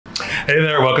Hey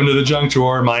there, welcome to the Junk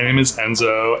Drawer. My name is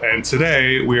Enzo, and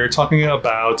today we are talking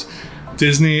about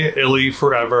Disney ILY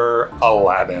Forever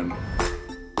Aladdin.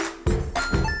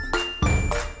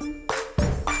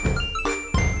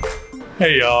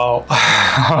 Hey y'all.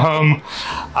 I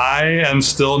am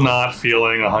still not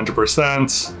feeling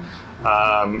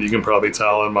 100%. You can probably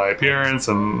tell in my appearance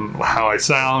and how I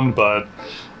sound, but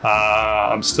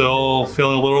I'm still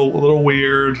feeling a little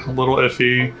weird, a little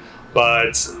iffy.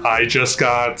 But I just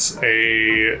got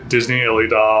a Disney ILY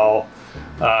doll.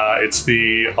 It's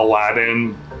the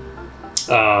Aladdin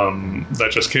that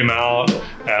just came out,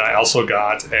 and I also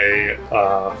got a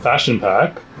fashion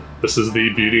pack. This is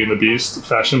the Beauty and the Beast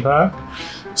fashion pack.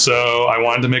 So I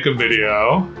wanted to make a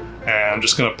video, and I'm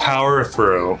just gonna power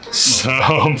through.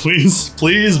 So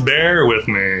please bear with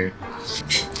me.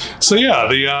 So yeah,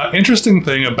 the interesting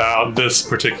thing about this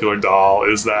particular doll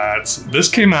is that this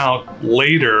came out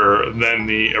later than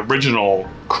the original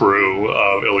crew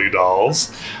of ILY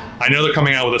dolls. I know they're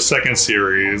coming out with a second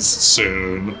series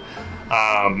soon,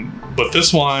 but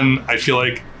this one I feel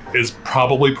like is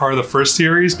probably part of the first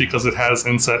series because it has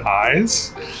inset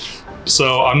eyes.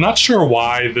 So I'm not sure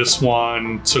why this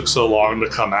one took so long to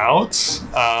come out.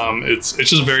 It's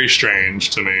just very strange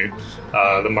to me,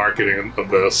 the marketing of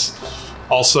this.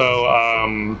 Also,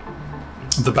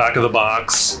 the back of the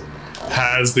box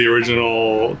has the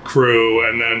original crew,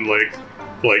 and then like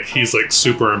he's like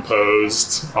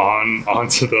superimposed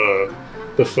onto the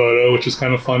photo, which is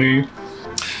kind of funny.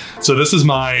 So this is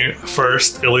my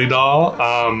first ILY doll.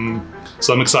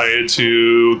 So I'm excited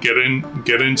to get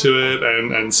into it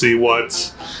and see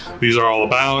what these are all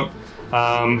about.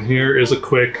 Here is a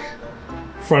quick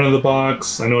front of the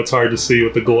box. I know it's hard to see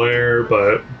with the glare,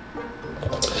 but.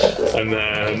 And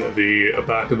then the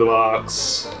back of the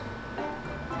box.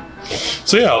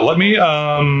 So yeah, let me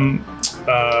also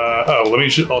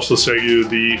show you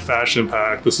the fashion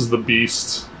pack. This is the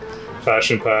Beast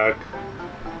fashion pack.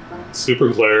 Super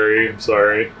glary, I'm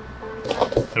sorry.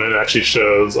 And it actually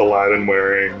shows Aladdin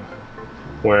wearing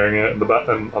it in the back,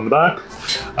 on the back.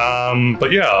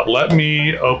 But yeah, let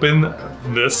me open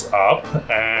this up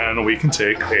and we can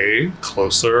take a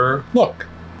closer look.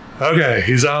 Okay,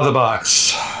 he's out of the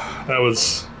box. That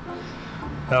was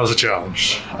a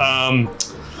challenge.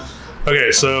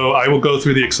 Okay, so I will go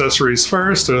through the accessories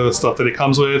first, or the stuff that he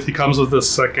comes with. He comes with this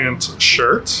second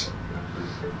shirt,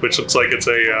 which looks like it's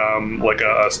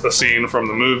a scene from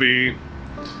the movie.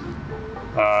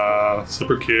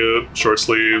 Super cute, short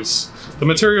sleeves. The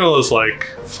material is like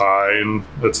fine.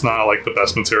 It's not like the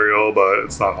best material, but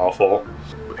it's not awful.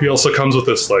 He also comes with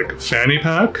this like fanny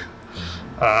pack.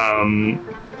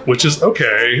 Which is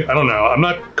okay. I don't know. I'm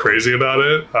not crazy about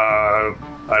it. I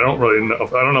don't know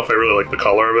if I really like the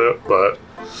color of it, but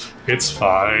it's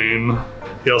fine.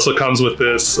 He also comes with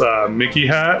this Mickey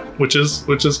hat, which is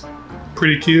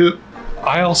pretty cute.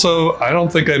 I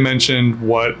don't think I mentioned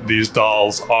what these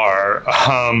dolls are.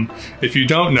 If you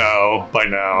don't know by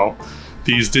now,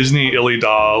 these Disney ILY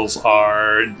dolls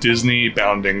are Disney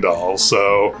bounding dolls.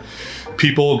 So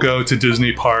people go to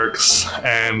Disney parks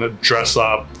and dress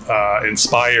up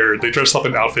inspired. They dress up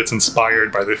in outfits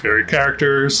inspired by their favorite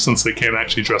characters, since they can't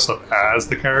actually dress up as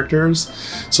the characters.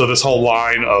 So this whole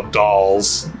line of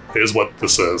dolls is what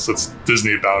this is. It's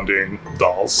Disney bounding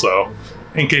dolls. So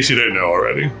in case you didn't know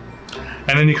already.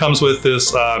 And then he comes with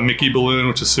this Mickey balloon,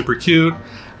 which is super cute.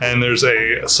 And there's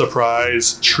a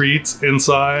surprise treat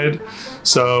inside.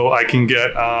 So I can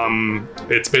get,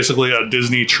 it's basically a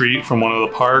Disney treat from one of the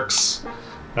parks.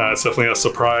 It's definitely a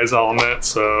surprise element.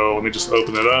 So let me just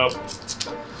open it up.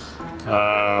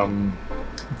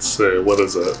 Let's see, what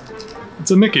is it?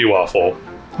 It's a Mickey waffle.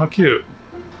 How cute.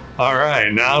 All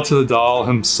right, now to the doll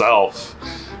himself.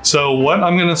 So what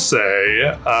I'm gonna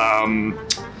say,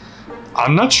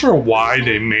 I'm not sure why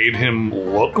they made him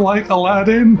look like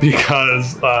Aladdin,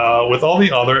 because with all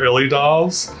the other ILY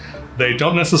dolls, they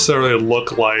don't necessarily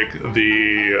look like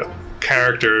the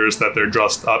characters that they're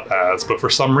dressed up as, but for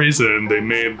some reason they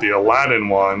made the Aladdin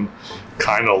one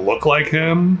kind of look like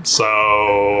him,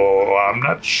 so I'm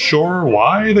not sure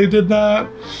why they did that.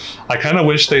 I kind of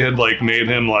wish they had like made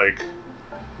him like,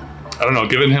 I don't know,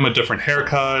 given him a different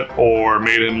haircut or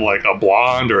made him like a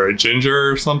blonde or a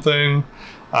ginger or something.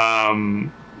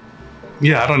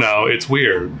 Yeah, I don't know. It's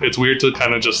weird. It's weird to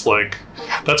kind of just like,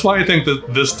 that's why I think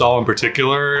that this doll in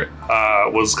particular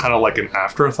was kind of like an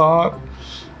afterthought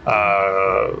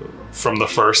from the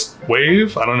first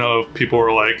wave. I don't know if people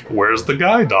were like, where's the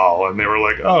guy doll? And they were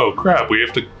like, oh crap, we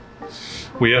have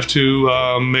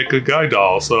to make a guy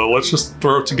doll. So let's just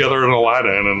throw together an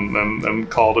Aladdin and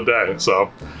call it a day. So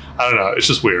I don't know. It's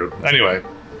just weird. Anyway.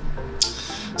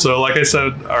 So like I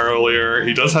said earlier,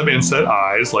 he does have inset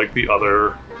eyes like the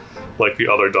other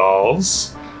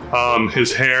dolls.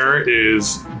 His hair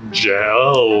is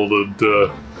gelled,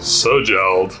 so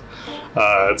gelled.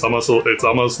 It's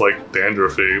almost like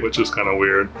dandruffy, which is kind of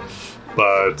weird.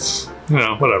 But you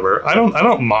know, whatever. I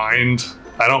don't mind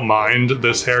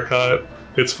this haircut.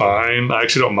 It's fine. I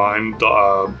actually don't mind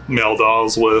male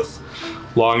dolls with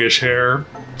longish hair.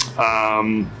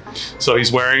 So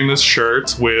he's wearing this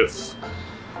shirt with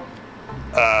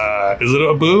is it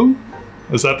Abu?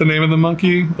 Is that the name of the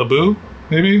monkey? Abu,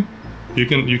 maybe? You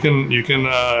can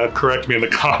correct me in the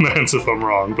comments if I'm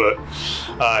wrong, but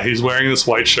he's wearing this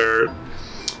white shirt,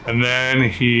 and then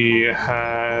he's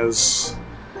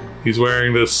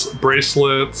wearing this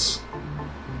bracelet,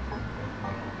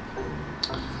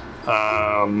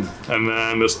 and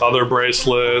then this other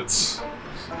bracelet,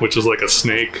 which is like a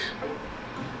snake.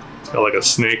 It's got like a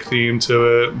snake theme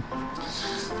to it.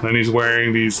 And then he's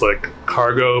wearing these like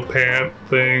cargo pant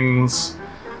things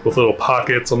with little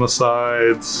pockets on the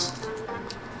sides.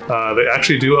 They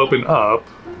actually do open up.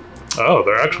 Oh,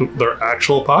 they're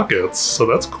actual pockets, so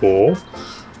that's cool.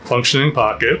 Functioning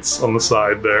pockets on the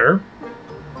side there.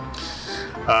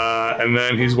 And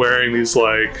then he's wearing these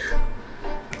like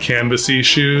canvasy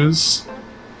shoes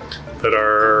that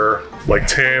are like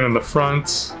tan in the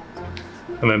front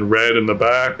and then red in the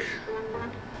back.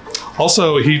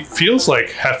 Also, he feels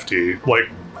like hefty. Like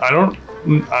I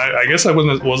guess I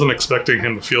wasn't expecting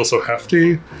him to feel so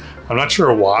hefty. I'm not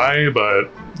sure why, but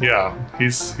yeah,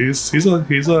 he's a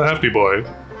hefty boy.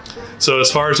 So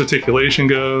as far as articulation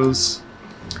goes,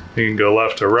 he can go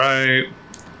left to right,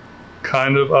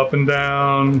 kind of up and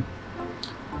down,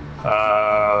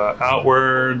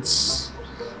 outwards.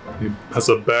 He has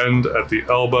a bend at the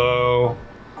elbow.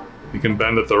 He can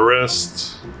bend at the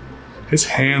wrist. His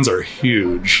hands are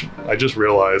huge. I just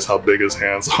realized how big his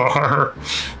hands are.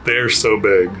 They are so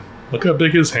big. Look how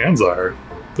big his hands are.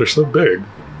 They're so big.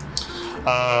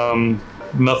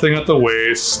 Nothing at the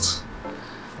waist.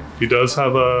 He does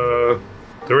have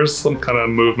there is some kind of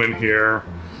movement here.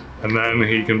 And then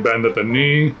he can bend at the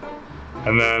knee.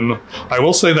 And then I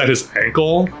will say that his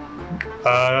ankle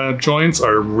joints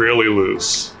are really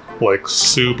loose. Like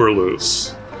super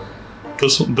loose.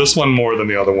 This one more than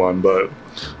the other one, but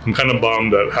I'm kind of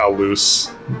bummed at how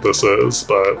loose this is,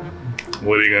 but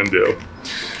what are you gonna do?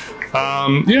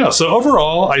 Yeah, so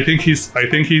overall, I think he's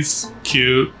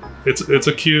cute. It's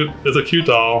a cute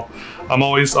doll. I'm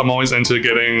always into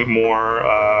getting more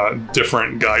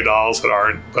different guy dolls that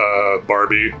aren't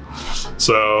Barbie.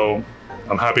 So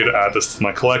I'm happy to add this to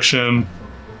my collection.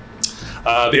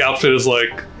 The outfit is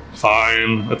like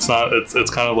fine. It's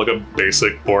kind of like a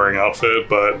basic, boring outfit,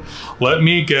 but let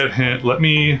me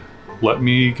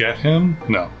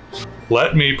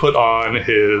put on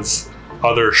his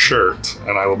other shirt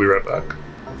and I will be right back.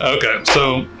 Okay,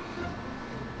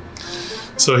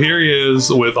 so here he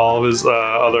is with all of his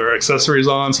other accessories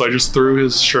on. So I just threw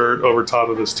his shirt over top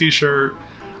of his t-shirt.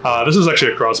 This is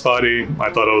actually a crossbody.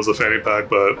 I thought it was a fanny pack,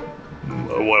 but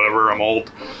whatever, I'm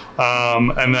old.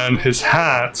 And then his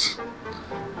hat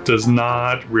does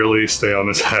not really stay on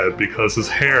his head because his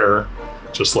hair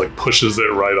just like pushes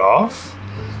it right off.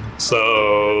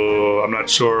 So I'm not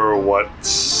sure what's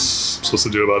supposed to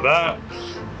do about that.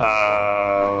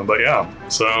 But yeah,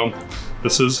 so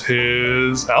this is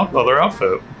his other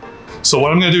outfit. So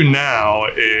what I'm gonna do now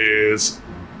is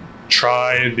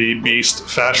try the Beast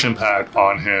fashion pack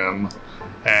on him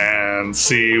and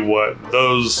see what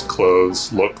those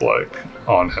clothes look like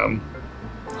on him.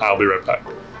 I'll be right back.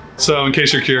 So in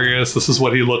case you're curious, this is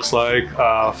what he looks like,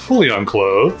 fully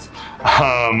unclothed.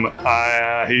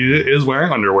 He is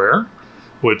wearing underwear,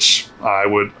 which I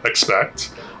would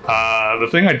expect. The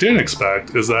thing I didn't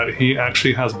expect is that he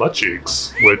actually has butt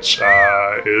cheeks, which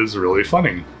is really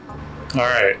funny. All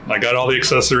right, I got all the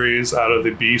accessories out of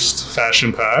the Beast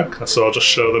fashion pack, so I'll just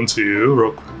show them to you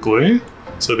real quickly.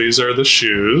 So these are the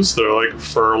shoes. They're like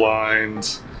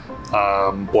fur-lined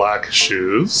black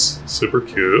shoes, super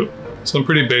cute. Some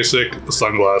pretty basic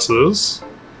sunglasses.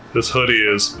 This hoodie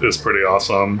is pretty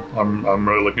awesome. I'm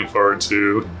really looking forward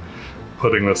to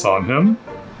putting this on him.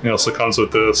 He also comes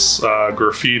with this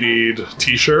graffitied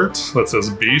t-shirt that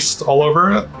says Beast all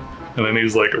over it. And then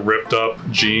he's like ripped up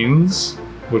jeans,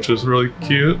 which is really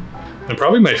cute. And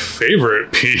probably my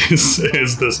favorite piece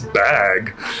is this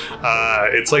bag.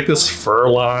 It's like this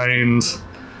fur-lined,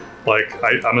 like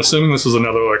I'm assuming this is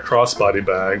another like crossbody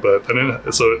bag, but then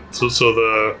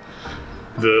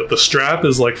the strap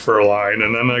is like fur-lined,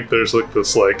 and then like there's like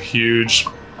this like huge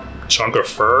chunk of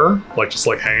fur, like just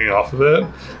like hanging off of it,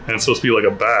 and it's supposed to be like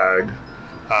a bag.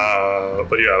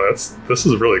 But yeah, this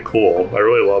is really cool. I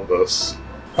really love this.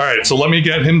 All right, so let me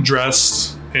get him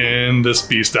dressed in this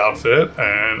beast outfit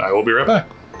and I will be right back.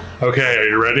 Okay, are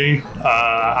you ready?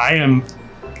 I'm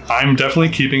definitely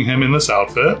keeping him in this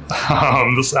outfit.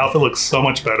 This outfit looks so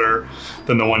much better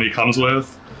than the one he comes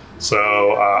with.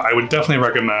 So I would definitely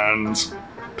recommend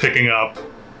picking up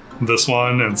this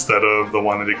one instead of the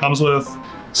one that he comes with.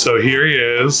 So here he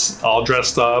is, all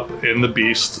dressed up in the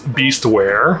beast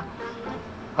wear.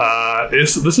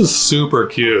 This is super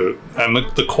cute, and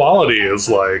the quality is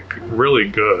like really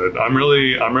good. I'm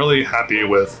really happy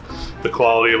with the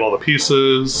quality of all the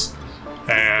pieces,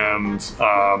 and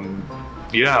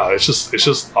yeah, it's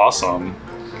just awesome.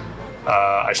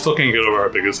 I still can't get over how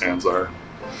big his hands are,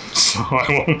 so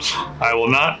I will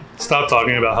not stop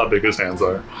talking about how big his hands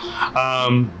are.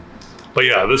 But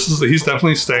yeah, he's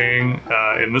definitely staying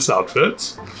in this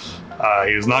outfit.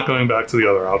 He's not going back to the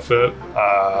other outfit.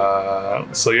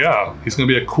 So yeah, he's gonna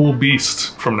be a cool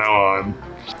beast from now on.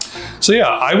 So yeah,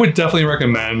 I would definitely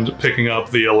recommend picking up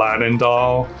the Aladdin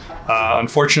doll.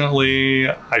 Unfortunately,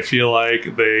 I feel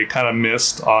like they kind of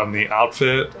missed on the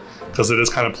outfit because it is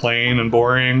kind of plain and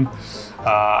boring.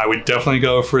 I would definitely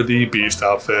go for the beast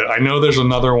outfit. I know there's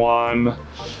another one,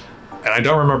 and I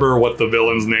don't remember what the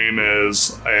villain's name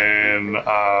is in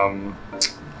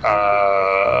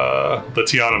the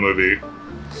Tiana movie.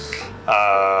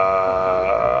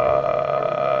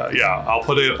 Yeah, I'll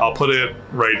put it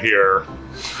right here.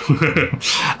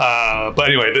 But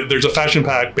anyway, there's a fashion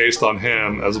pack based on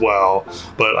him as well,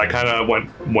 but I kind of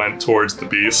went towards the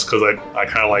beast because I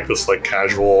kind of like this like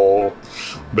casual,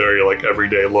 very like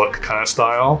everyday look kind of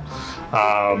style.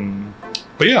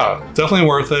 But yeah, definitely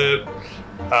worth it.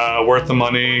 Worth the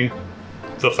money.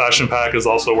 The fashion pack is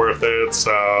also worth it,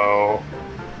 so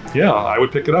yeah, I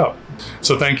would pick it up.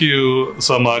 So thank you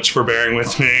so much for bearing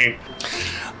with me.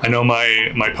 I know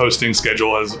my posting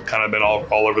schedule has kind of been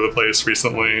all over the place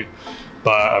recently,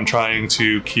 but I'm trying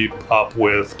to keep up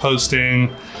with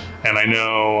posting, and I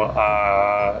know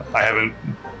I haven't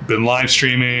been live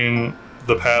streaming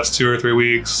the past 2 or 3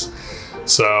 weeks,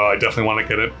 so I definitely want to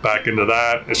get it back into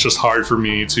that. It's just hard for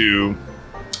me to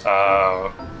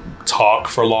talk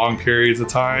for long periods of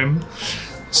time,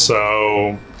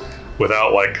 so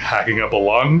without like hacking up a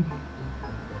lung.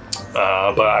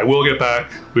 But I will get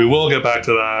back. We will get back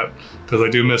to that because I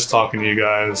do miss talking to you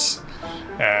guys.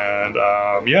 And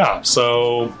yeah,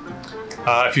 so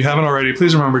if you haven't already,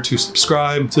 please remember to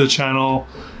subscribe to the channel,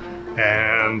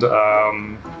 and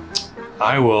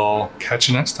I will catch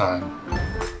you next time.